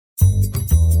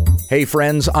Hey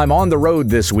friends, I'm on the road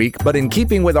this week, but in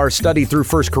keeping with our study through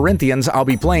 1 Corinthians, I'll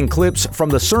be playing clips from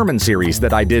the sermon series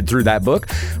that I did through that book,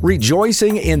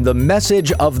 rejoicing in the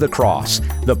message of the cross,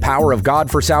 the power of God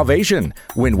for salvation,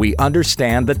 when we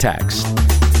understand the text.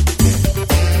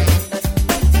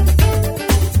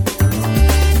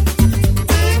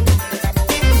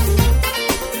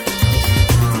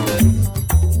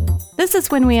 This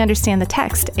is When We Understand the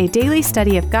Text, a daily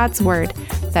study of God's Word,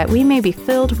 that we may be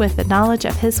filled with the knowledge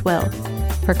of His will.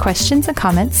 For questions and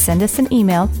comments, send us an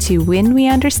email to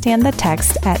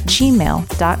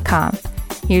whenweunderstandthetext@gmail.com.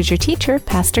 Here's your teacher,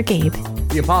 Pastor Gabe.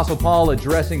 The Apostle Paul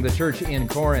addressing the church in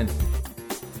Corinth.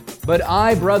 But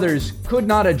I, brothers, could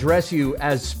not address you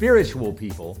as spiritual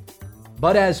people,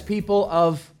 but as people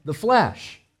of the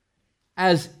flesh,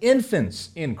 as infants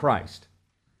in Christ.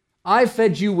 I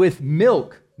fed you with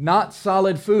milk, not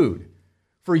solid food,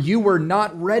 for you were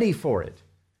not ready for it.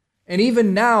 And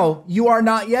even now you are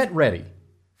not yet ready,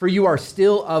 for you are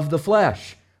still of the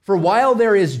flesh. For while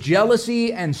there is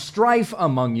jealousy and strife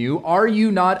among you, are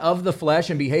you not of the flesh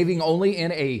and behaving only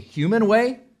in a human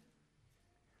way?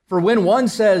 For when one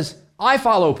says, I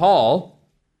follow Paul,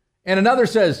 and another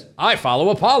says, I follow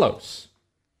Apollos,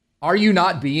 are you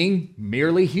not being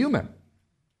merely human?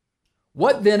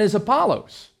 What then is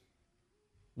Apollos?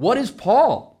 What is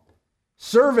Paul?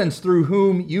 Servants through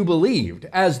whom you believed,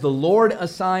 as the Lord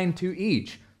assigned to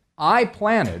each. I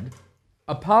planted,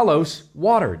 Apollos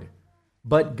watered,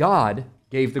 but God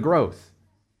gave the growth.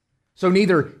 So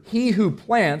neither he who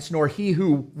plants nor he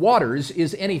who waters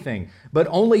is anything, but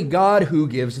only God who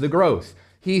gives the growth.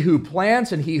 He who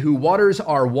plants and he who waters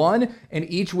are one, and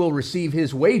each will receive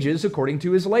his wages according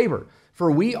to his labor.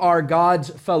 For we are God's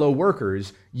fellow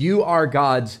workers. You are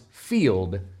God's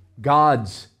field,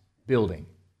 God's building.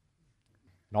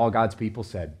 And all God's people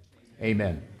said,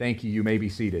 amen. Thank you. You may be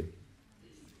seated.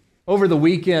 Over the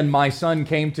weekend, my son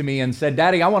came to me and said,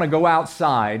 Daddy, I want to go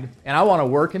outside and I want to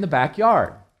work in the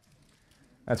backyard.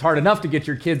 That's hard enough to get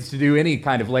your kids to do any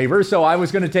kind of labor, so I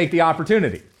was going to take the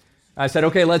opportunity. I said,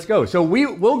 okay, let's go. So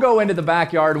we'll go into the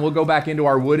backyard and we'll go back into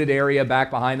our wooded area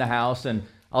back behind the house, and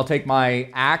I'll take my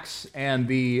axe and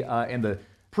the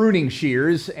pruning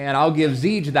shears, and I'll give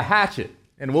Zeej the hatchet,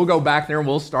 and we'll go back there and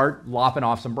we'll start lopping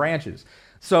off some branches.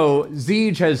 So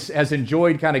Zeej has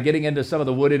enjoyed kind of getting into some of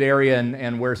the wooded area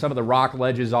and where some of the rock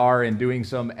ledges are and doing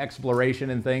some exploration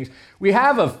and things. We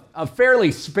have a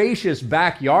fairly spacious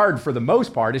backyard for the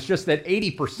most part. It's just that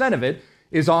 80% of it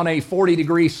is on a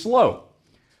 40-degree slope.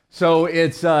 So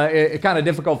it's kind of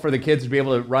difficult for the kids to be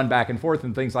able to run back and forth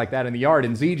and things like that in the yard.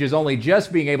 And Zeej is only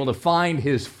just being able to find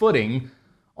his footing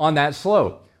on that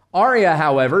slope. Aria,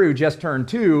 however, who just turned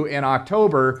 2 in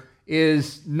October,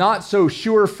 is not so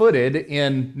sure-footed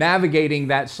in navigating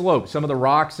that slope, some of the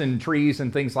rocks and trees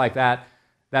and things like that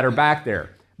are back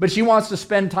there. But she wants to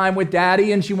spend time with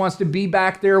Daddy, and she wants to be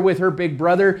back there with her big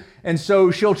brother, and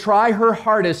so she'll try her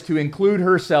hardest to include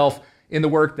herself in the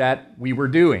work that we were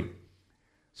doing.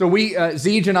 So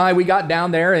Zeej and I, we got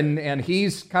down there, and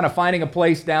he's kind of finding a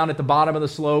place down at the bottom of the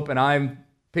slope, and I'm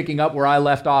picking up where I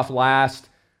left off last,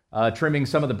 trimming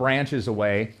some of the branches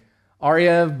away.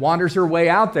 Aria wanders her way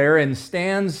out there and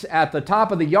stands at the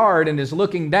top of the yard and is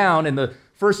looking down, and the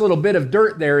first little bit of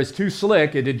dirt there is too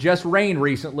slick. It had just rained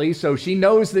recently, so she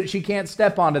knows that she can't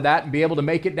step onto that and be able to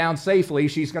make it down safely.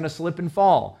 She's going to slip and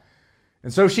fall.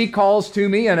 And so she calls to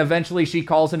me, and eventually she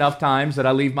calls enough times that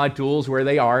I leave my tools where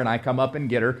they are, and I come up and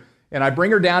get her, and I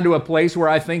bring her down to a place where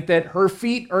I think that her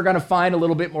feet are going to find a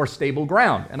little bit more stable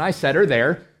ground. And I set her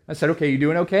there. I said, okay, you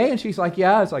doing okay? And she's like,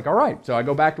 yeah. It's like, all right. So I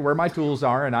go back to where my tools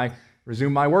are, and I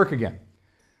resume my work again.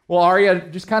 Well, Aria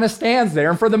just kind of stands there,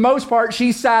 and for the most part,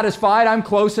 she's satisfied. I'm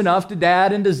close enough to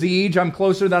Dad and to Zeej. I'm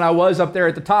closer than I was up there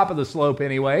at the top of the slope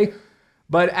anyway.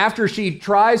 But after she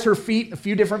tries her feet in a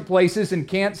few different places and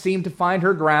can't seem to find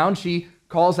her ground, she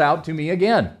calls out to me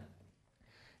again.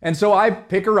 And so I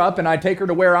pick her up and I take her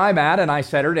to where I'm at, and I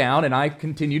set her down, and I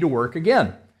continue to work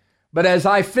again. But as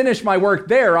I finish my work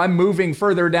there, I'm moving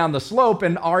further down the slope,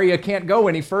 and Aria can't go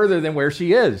any further than where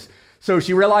she is. So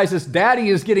she realizes Daddy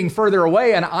is getting further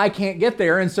away and I can't get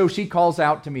there, and so she calls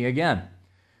out to me again.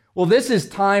 Well, this is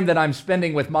time that I'm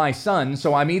spending with my son,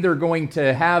 so I'm either going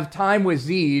to have time with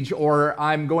Zeej or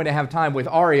I'm going to have time with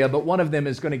Aria, but one of them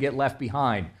is going to get left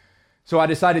behind. So I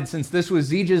decided, since this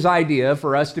was Zeej's idea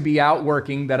for us to be out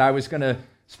working, that I was going to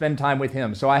spend time with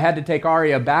him. So I had to take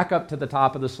Aria back up to the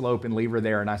top of the slope and leave her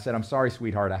there, and I said, I'm sorry,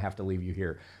 sweetheart, I have to leave you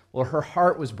here. Well, her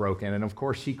heart was broken, and of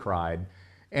course she cried.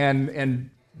 And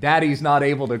Daddy's not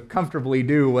able to comfortably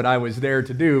do what I was there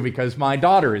to do because my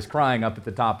daughter is crying up at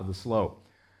the top of the slope.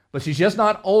 but she's just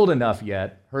not old enough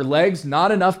yet, her legs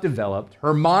not enough developed,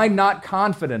 her mind not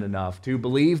confident enough to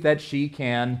believe that she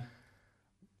can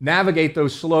navigate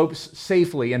those slopes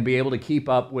safely and be able to keep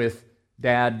up with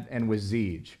Dad and with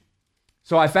Zeej.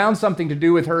 So I found something to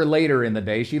do with her later in the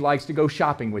day. She likes to go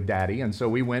shopping with Daddy, and so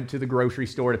we went to the grocery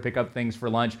store to pick up things for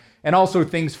lunch and also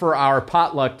things for our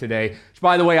potluck today. Which,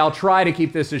 by the way, I'll try to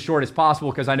keep this as short as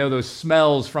possible because I know those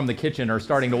smells from the kitchen are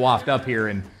starting to waft up here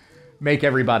and make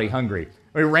everybody hungry.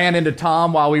 We ran into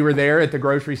Tom while we were there at the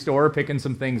grocery store picking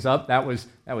some things up. That was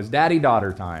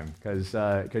daddy-daughter time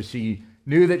because she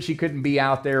knew that she couldn't be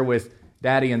out there with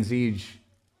Daddy and Zeej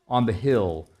on the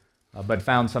hill, but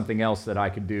found something else that I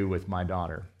could do with my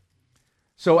daughter.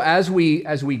 So as we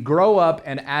grow up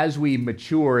and as we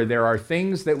mature, there are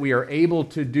things that we are able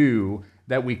to do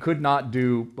that we could not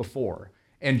do before.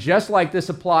 And just like this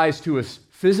applies to us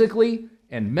physically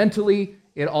and mentally,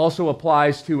 it also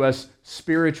applies to us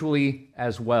spiritually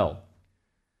as well.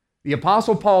 The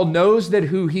Apostle Paul knows that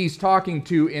who he's talking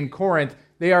to in Corinth,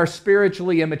 they are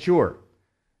spiritually immature.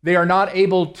 They are not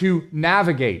able to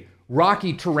navigate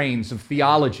rocky terrains of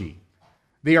theology.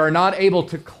 They are not able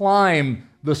to climb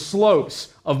the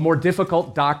slopes of more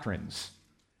difficult doctrines.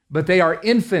 But they are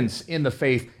infants in the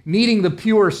faith, needing the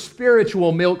pure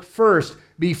spiritual milk first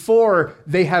before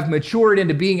they have matured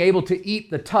into being able to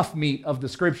eat the tough meat of the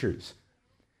Scriptures.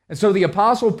 And so the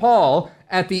Apostle Paul,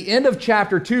 at the end of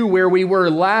chapter 2, where we were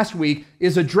last week,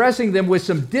 is addressing them with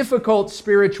some difficult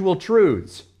spiritual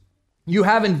truths. You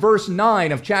have in verse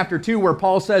 9 of chapter 2 where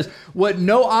Paul says, "What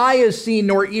no eye has seen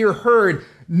nor ear heard,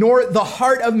 nor the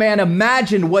heart of man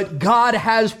imagined, what God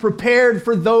has prepared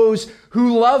for those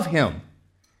who love him."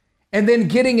 And then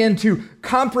getting into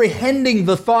comprehending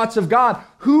the thoughts of God.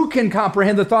 Who can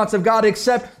comprehend the thoughts of God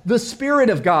except the Spirit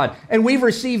of God? And we've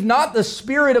received not the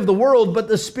spirit of the world, but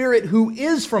the Spirit who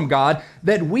is from God,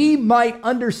 that we might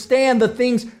understand the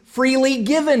things freely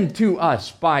given to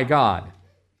us by God.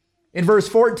 In verse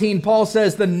 14, Paul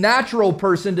says, "The natural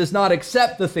person does not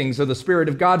accept the things of the Spirit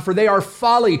of God, for they are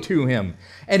folly to him,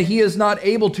 and he is not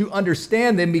able to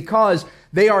understand them because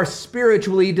they are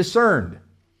spiritually discerned.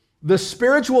 The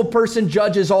spiritual person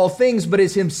judges all things, but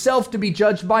is himself to be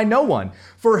judged by no one.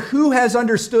 For who has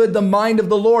understood the mind of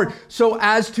the Lord so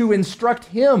as to instruct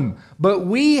him? But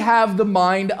we have the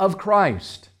mind of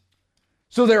Christ."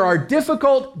 So there are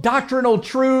difficult doctrinal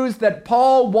truths that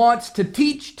Paul wants to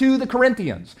teach to the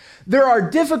Corinthians. There are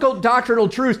difficult doctrinal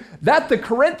truths that the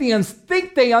Corinthians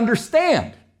think they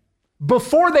understand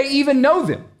before they even know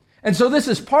them. And so this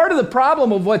is part of the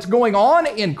problem of what's going on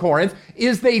in Corinth,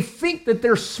 is they think that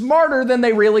they're smarter than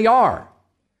they really are.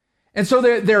 And so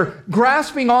they're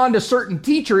grasping on to certain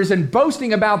teachers and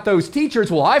boasting about those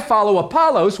teachers. Well, I follow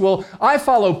Apollos. Well, I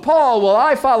follow Paul. Well,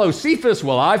 I follow Cephas.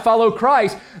 Well, I follow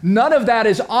Christ. None of that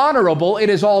is honorable. It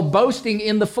is all boasting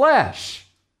in the flesh.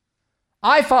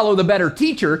 I follow the better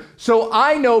teacher, so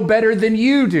I know better than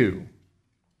you do.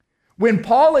 When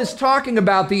Paul is talking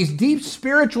about these deep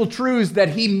spiritual truths that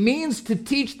he means to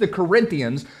teach the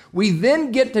Corinthians, we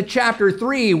then get to chapter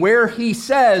 3 where he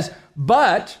says,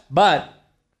 But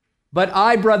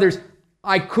I, brothers,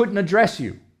 I couldn't address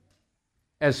you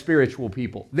as spiritual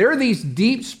people. There are these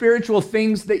deep spiritual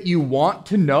things that you want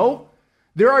to know.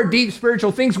 There are deep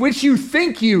spiritual things which you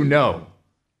think you know.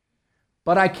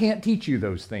 But I can't teach you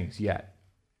those things yet.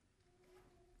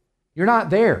 You're not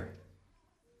there.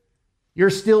 You're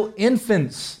still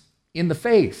infants in the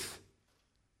faith.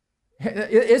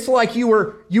 It's like you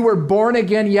were born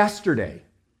again yesterday.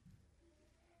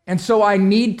 And so I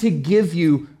need to give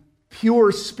you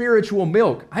pure spiritual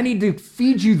milk. I need to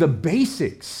feed you the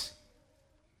basics,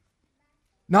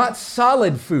 not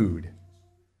solid food,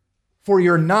 for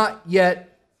you're not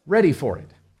yet ready for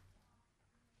it.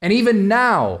 And even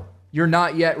now, you're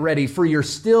not yet ready, for you're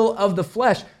still of the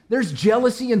flesh. There's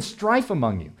jealousy and strife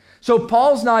among you. So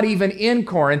Paul's not even in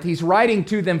Corinth. He's writing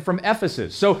to them from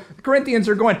Ephesus. So the Corinthians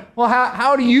are going, well,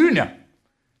 how do you know?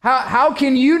 How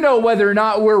can you know whether or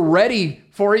not we're ready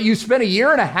for it? You spent 1.5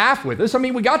 years with us. I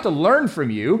mean, we got to learn from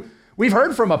you. We've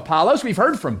heard from Apollos. We've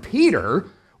heard from Peter.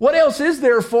 What else is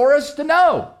there for us to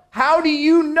know? How do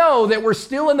you know that we're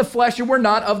still in the flesh and we're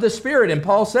not of the Spirit? And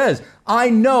Paul says, I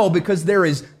know because there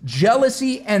is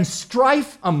jealousy and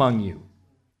strife among you.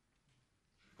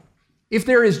 If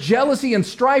there is jealousy and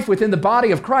strife within the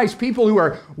body of Christ, people who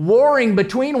are warring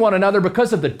between one another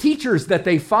because of the teachers that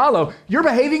they follow, you're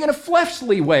behaving in a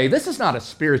fleshly way. This is not a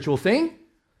spiritual thing.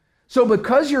 So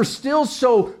because you're still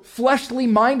so fleshly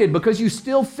minded, because you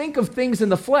still think of things in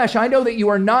the flesh, I know that you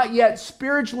are not yet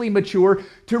spiritually mature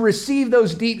to receive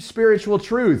those deep spiritual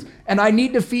truths. And I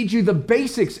need to feed you the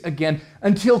basics again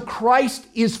until Christ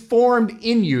is formed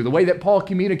in you, the way that Paul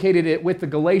communicated it with the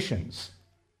Galatians.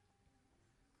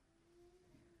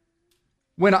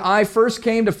 When I first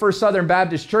came to First Southern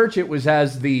Baptist Church, it was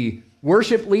as the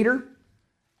worship leader.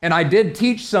 And I did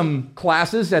teach some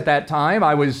classes at that time.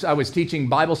 I was teaching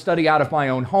Bible study out of my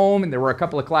own home, and there were a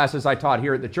couple of classes I taught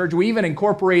here at the church. We even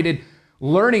incorporated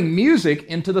learning music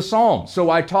into the Psalms.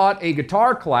 So I taught a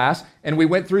guitar class, and we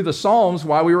went through the Psalms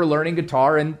while we were learning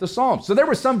guitar and the Psalms. So there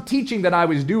was some teaching that I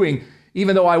was doing,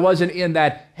 even though I wasn't in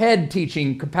that head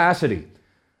teaching capacity.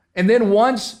 And then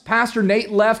once Pastor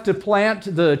Nate left to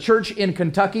plant the church in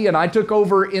Kentucky, and I took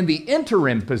over in the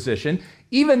interim position,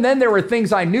 even then there were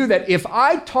things I knew that if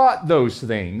I taught those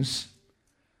things,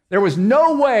 there was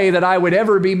no way that I would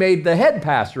ever be made the head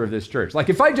pastor of this church. Like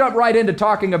if I jump right into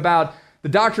talking about the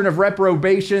doctrine of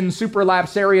reprobation,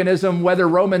 supralapsarianism, whether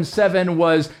Romans 7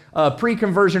 was a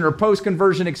pre-conversion or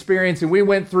post-conversion experience, and we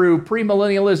went through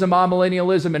premillennialism,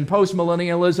 amillennialism, and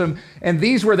postmillennialism, and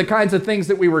these were the kinds of things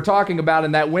that we were talking about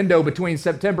in that window between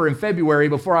September and February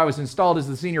before I was installed as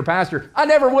the senior pastor, I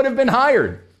never would have been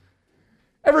hired.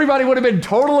 Everybody would have been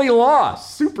totally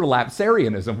lost.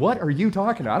 Supralapsarianism, what are you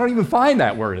talking about? I don't even find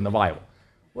that word in the Bible.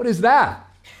 What is that?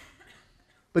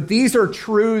 But these are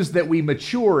truths that we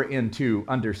mature into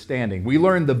understanding. We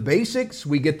learn the basics,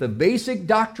 we get the basic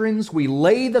doctrines, we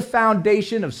lay the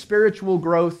foundation of spiritual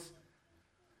growth.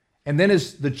 And then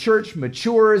as the church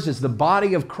matures, as the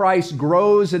body of Christ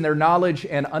grows in their knowledge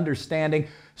and understanding,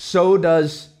 so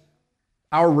does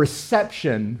our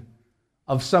reception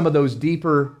of some of those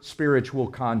deeper spiritual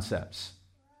concepts.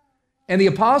 And the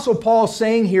Apostle Paul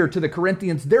saying here to the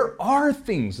Corinthians, there are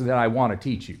things that I want to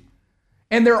teach you.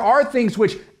 And there are things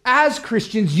which, as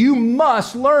Christians, you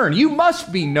must learn. You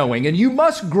must be knowing, and you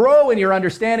must grow in your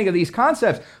understanding of these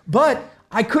concepts. But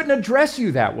I couldn't address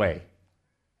you that way.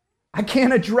 I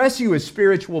can't address you as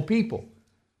spiritual people.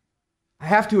 I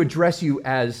have to address you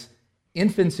as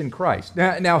infants in Christ.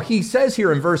 Now he says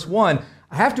here in verse 1,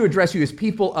 I have to address you as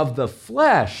people of the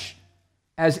flesh,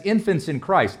 as infants in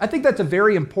Christ. I think that's a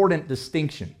very important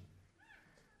distinction.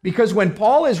 Because when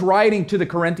Paul is writing to the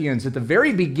Corinthians at the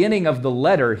very beginning of the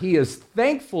letter, he is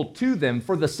thankful to them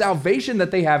for the salvation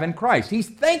that they have in Christ. He's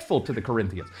thankful to the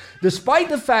Corinthians. Despite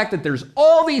the fact that there's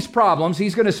all these problems,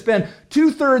 he's going to spend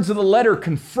 2/3 of the letter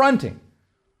confronting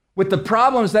with the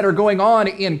problems that are going on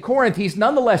in Corinth. He's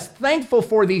nonetheless thankful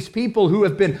for these people who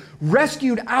have been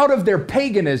rescued out of their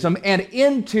paganism and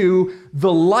into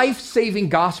the life-saving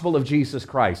gospel of Jesus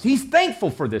Christ. He's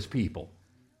thankful for this people.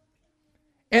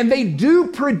 And they do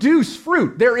produce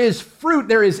fruit. There is fruit.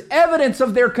 There is evidence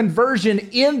of their conversion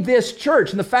in this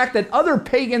church. And the fact that other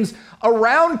pagans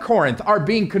around Corinth are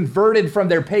being converted from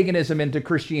their paganism into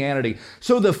Christianity.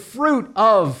 So the fruit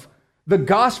of the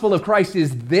gospel of Christ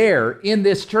is there in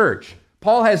this church.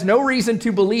 Paul has no reason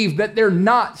to believe that they're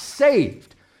not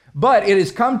saved. But it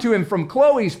has come to him from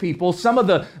Chloe's people, some of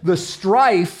the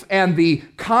strife and the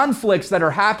conflicts that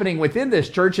are happening within this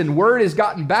church, and word has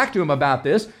gotten back to him about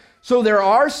this. So there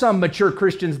are some mature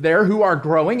Christians there who are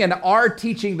growing and are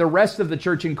teaching the rest of the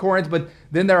church in Corinth, but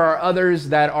then there are others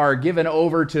that are given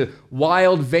over to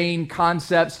wild, vain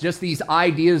concepts, just these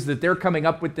ideas that they're coming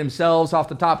up with themselves off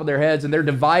the top of their heads, and they're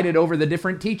divided over the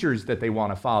different teachers that they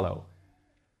want to follow.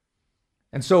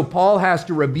 And so Paul has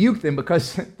to rebuke them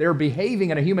because they're behaving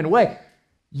in a human way.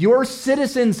 You're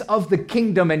citizens of the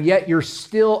kingdom, and yet you're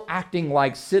still acting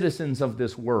like citizens of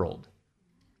this world.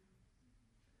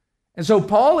 And so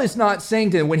Paul is not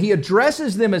saying to them, when he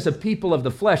addresses them as a people of the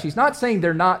flesh, he's not saying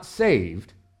they're not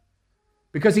saved,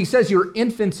 because he says you're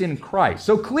infants in Christ.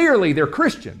 So clearly they're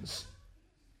Christians.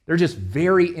 They're just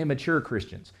very immature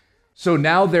Christians. So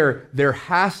now there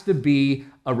has to be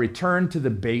a return to the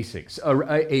basics,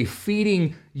 a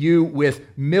feeding you with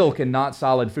milk and not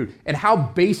solid food. And how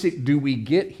basic do we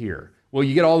get here? Well,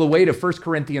 you get all the way to 1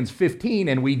 Corinthians 15,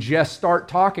 and we just start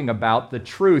talking about the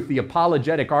truth, the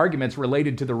apologetic arguments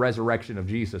related to the resurrection of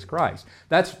Jesus Christ.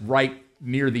 That's right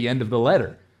near the end of the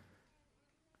letter.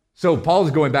 So Paul's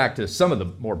going back to some of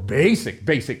the more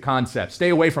basic concepts. Stay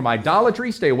away from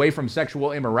idolatry. Stay away from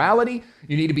sexual immorality.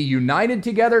 You need to be united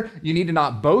together. You need to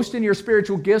not boast in your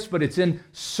spiritual gifts, but it's in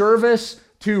service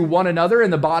to one another in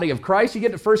the body of Christ. You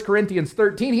get to 1 Corinthians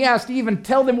 13, he has to even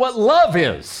tell them what love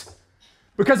is,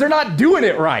 because they're not doing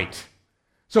it right.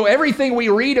 So everything we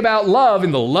read about love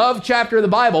in the love chapter of the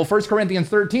Bible, 1 Corinthians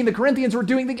 13, the Corinthians were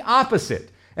doing the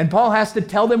opposite. And Paul has to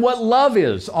tell them what love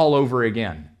is all over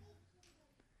again.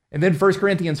 And then 1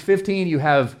 Corinthians 15, you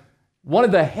have one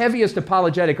of the heaviest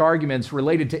apologetic arguments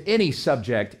related to any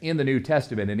subject in the New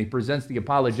Testament, and he presents the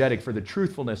apologetic for the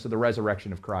truthfulness of the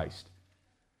resurrection of Christ.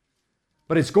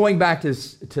 But it's going back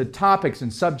to topics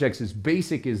and subjects as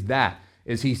basic as that,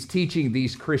 as he's teaching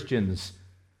these Christians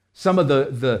some of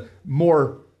the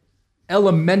more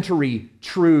elementary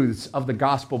truths of the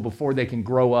gospel before they can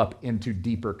grow up into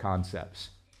deeper concepts.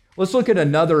 Let's look at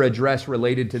another address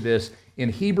related to this in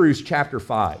Hebrews chapter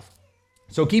 5.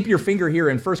 So keep your finger here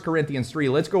in 1 Corinthians 3.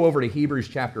 Let's go over to Hebrews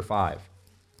chapter 5.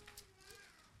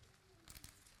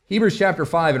 Hebrews chapter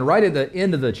 5, and right at the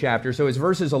end of the chapter, so it's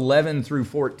verses 11 through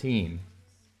 14.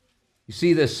 You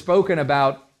see this spoken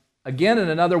about, again in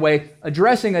another way,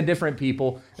 addressing a different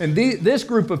people. And this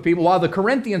group of people, while the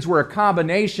Corinthians were a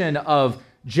combination of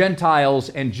Gentiles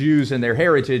and Jews in their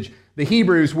heritage, the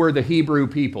Hebrews were the Hebrew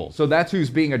people. So that's who's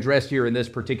being addressed here in this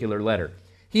particular letter.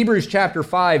 Hebrews chapter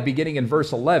 5, beginning in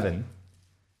verse 11,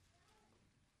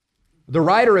 the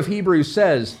writer of Hebrews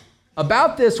says,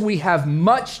 "About this we have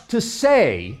much to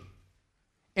say,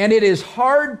 and it is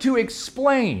hard to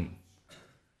explain."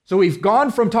 So we've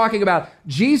gone from talking about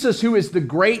Jesus, who is the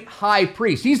great high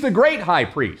priest. He's the great high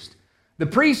priest. The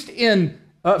priest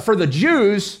for the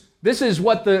Jews, this is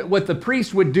what the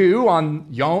priest would do on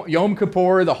Yom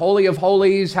Kippur, the Holy of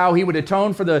Holies, how he would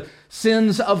atone for the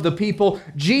sins of the people.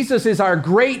 Jesus is our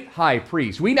great high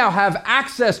priest. We now have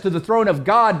access to the throne of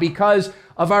God because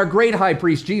of our great high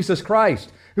priest, Jesus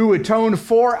Christ, who atoned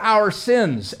for our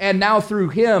sins. And now through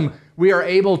him, we are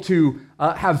able to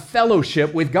have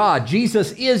fellowship with God.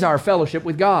 Jesus is our fellowship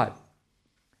with God.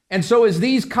 And so as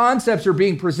these concepts are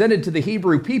being presented to the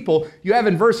Hebrew people, you have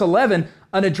in verse 11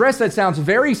 an address that sounds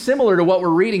very similar to what we're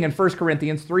reading in 1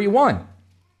 Corinthians 3:1.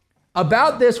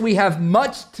 "About this we have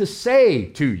much to say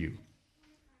to you,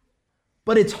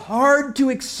 but it's hard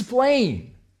to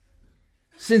explain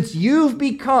since you've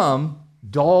become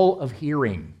dull of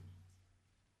hearing.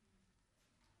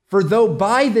 For though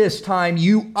by this time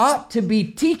you ought to be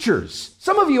teachers,"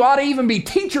 some of you ought to even be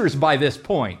teachers by this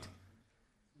point,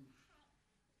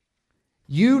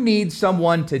 "you need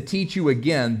someone to teach you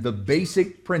again the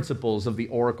basic principles of the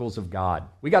oracles of God."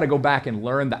 We got to go back and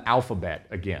learn the alphabet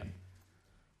again.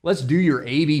 Let's do your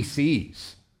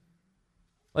ABCs.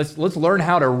 Let's learn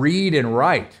how to read and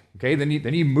write. Okay, then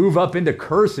you move up into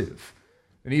cursive.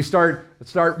 And you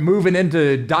start moving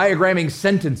into diagramming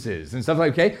sentences and stuff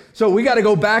like that. Okay? So we got to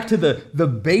go back to the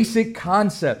basic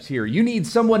concepts here. You need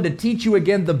someone to teach you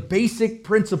again the basic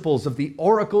principles of the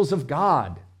oracles of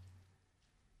God.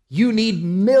 You need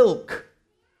milk,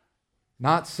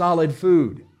 not solid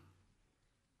food.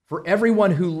 For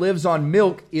everyone who lives on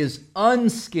milk is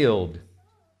unskilled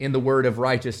in the word of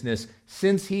righteousness,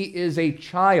 since he is a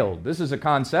child. This is a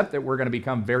concept that we're going to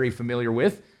become very familiar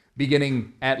with,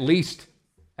 beginning at least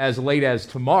as late as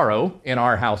tomorrow in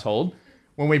our household,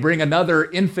 when we bring another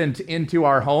infant into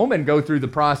our home and go through the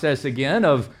process again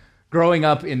of growing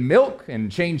up in milk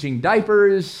and changing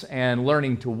diapers and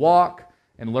learning to walk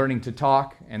and learning to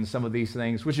talk and some of these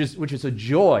things, which is a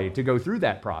joy to go through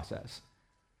that process.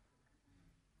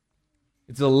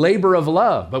 It's a labor of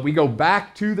love, but we go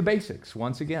back to the basics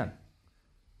once again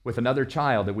with another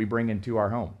child that we bring into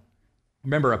our home.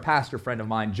 Remember, a pastor friend of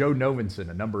mine, Joe Novenson,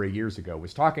 a number of years ago,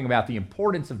 was talking about the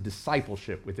importance of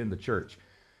discipleship within the church.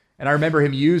 And I remember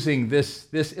him using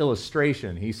this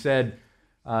illustration. He said,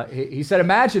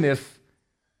 imagine if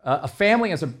a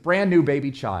family has a brand new baby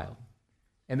child,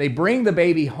 and they bring the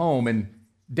baby home, and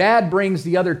dad brings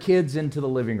the other kids into the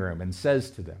living room and says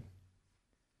to them,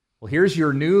 "Well, here's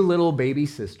your new little baby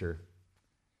sister.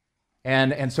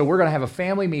 And so we're going to have a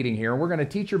family meeting here, and we're going to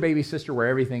teach your baby sister where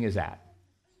everything is at.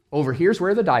 Over here's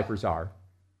where the diapers are.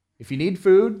 If you need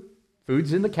food,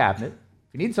 food's in the cabinet.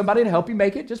 If you need somebody to help you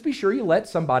make it, just be sure you let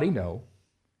somebody know.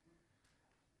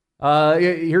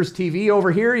 Here's TV over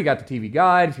here. You got the TV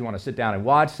guide. If you want to sit down and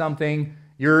watch something,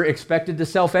 you're expected to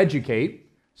self-educate.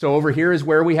 So over here is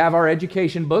where we have our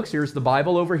education books. Here's the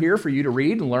Bible over here for you to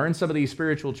read and learn some of these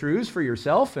spiritual truths for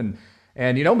yourself. And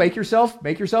make yourself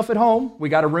at home. We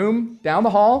got a room down the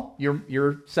hall.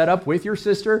 You're set up with your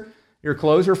sister. Your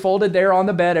clothes are folded there on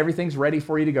the bed. Everything's ready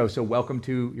for you to go. So welcome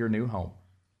to your new home."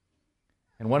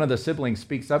 And one of the siblings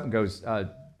speaks up and goes,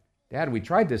 "Dad, we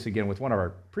tried this again with one of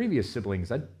our previous siblings.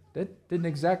 That didn't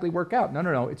exactly work out."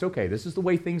 No, it's okay. This is the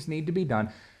way things need to be done.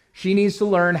 She needs to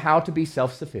learn how to be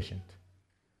self-sufficient.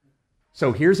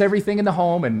 So here's everything in the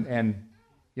home, and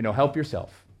help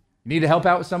yourself. You need to help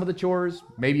out with some of the chores.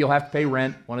 Maybe you'll have to pay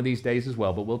rent one of these days as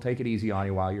well, but we'll take it easy on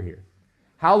you while you're here.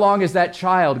 How long is that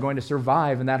child going to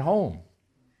survive in that home?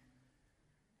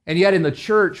 And yet in the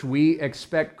church, we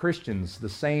expect Christians the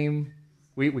same.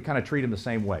 We kind of treat them the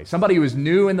same way. Somebody who is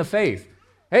new in the faith,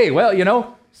 Hey,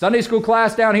 well, Sunday school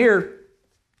class down here,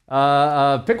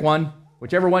 pick one,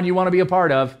 whichever one you want to be a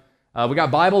part of. We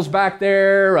got Bibles back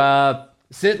there.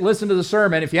 Sit, listen to the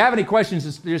sermon. If you have any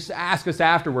questions, just ask us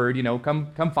afterward.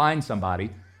 Come find somebody.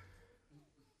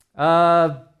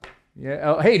 Hey,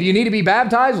 do you need to be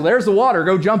baptized? Well, there's the water.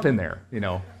 Go jump in there.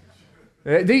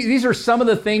 These are some of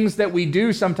the things that we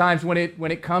do sometimes when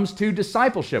it comes to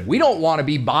discipleship. We don't want to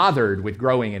be bothered with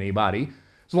growing anybody.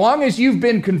 As long as you've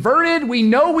been converted, we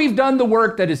know we've done the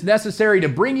work that is necessary to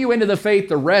bring you into the faith.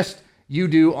 The rest you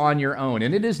do on your own.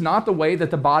 And it is not the way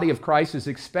that the body of Christ is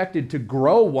expected to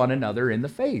grow one another in the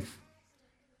faith.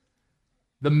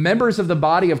 The members of the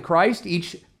body of Christ,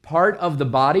 each part of the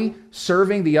body,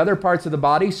 serving the other parts of the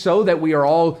body so that we are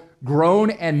all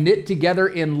grown and knit together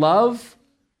in love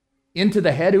into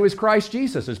the head who is Christ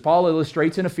Jesus, as Paul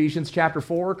illustrates in Ephesians chapter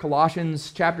 4,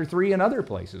 Colossians chapter 3, and other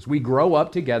places. We grow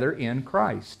up together in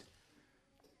Christ.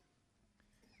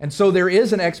 And so there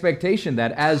is an expectation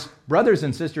that as brothers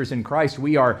and sisters in Christ,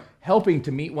 we are helping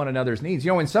to meet one another's needs.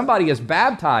 When somebody is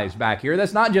baptized back here,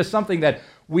 that's not just something that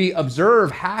we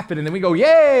observe happen and then we go,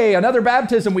 yay, another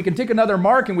baptism, we can tick another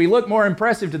mark and we look more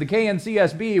impressive to the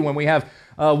KNCSB when we have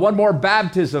one more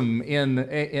baptism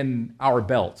in our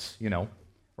belts,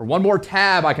 or one more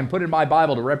tab I can put in my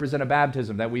Bible to represent a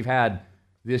baptism that we've had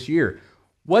this year.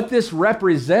 What this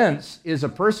represents is a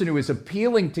person who is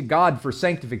appealing to God for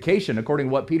sanctification, according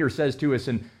to what Peter says to us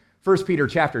in 1 Peter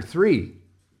chapter 3.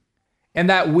 And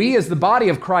that we as the body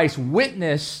of Christ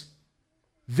witness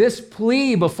this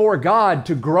plea before God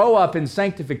to grow up in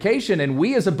sanctification. And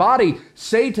we as a body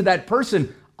say to that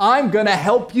person, I'm going to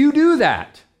help you do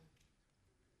that.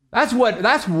 That's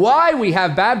why we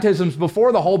have baptisms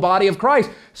before the whole body of Christ.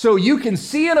 So you can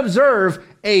see and observe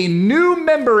a new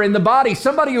member in the body,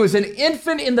 somebody who is an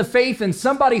infant in the faith and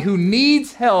somebody who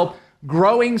needs help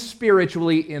growing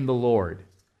spiritually in the Lord.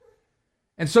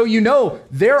 And so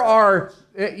there are,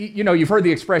 you've heard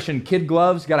the expression kid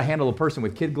gloves, got to handle a person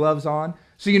with kid gloves on.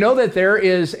 So you know that there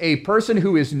is a person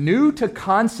who is new to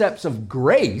concepts of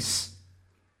grace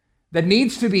that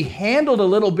needs to be handled a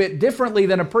little bit differently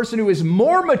than a person who is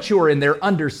more mature in their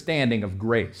understanding of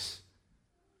grace.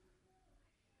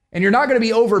 And you're not going to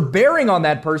be overbearing on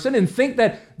that person and think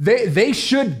that they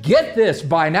should get this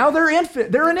by now. They're an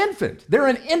infant. They're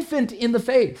an infant in the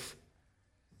faith.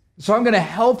 So I'm going to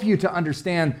help you to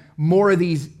understand more of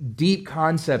these deep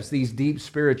concepts, these deep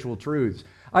spiritual truths.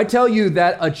 I tell you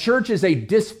that a church is a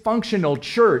dysfunctional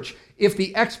church if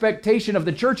the expectation of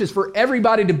the church is for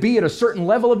everybody to be at a certain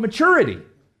level of maturity.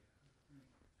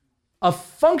 A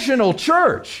functional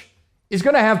church is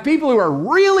going to have people who are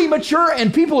really mature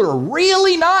and people who are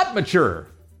really not mature.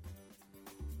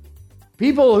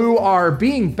 People who are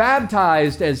being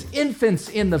baptized as infants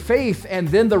in the faith, and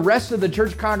then the rest of the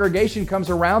church congregation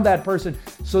comes around that person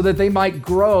so that they might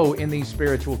grow in these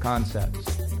spiritual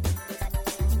concepts.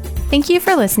 Thank you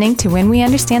for listening to When We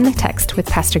Understand the Text with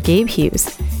Pastor Gabe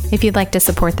Hughes. If you'd like to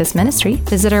support this ministry,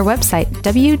 visit our website,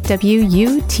 www.utt.com,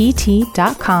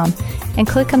 and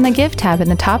click on the Give tab in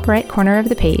the top right corner of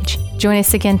the page. Join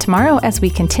us again tomorrow as we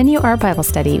continue our Bible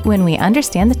study when we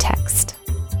understand the text.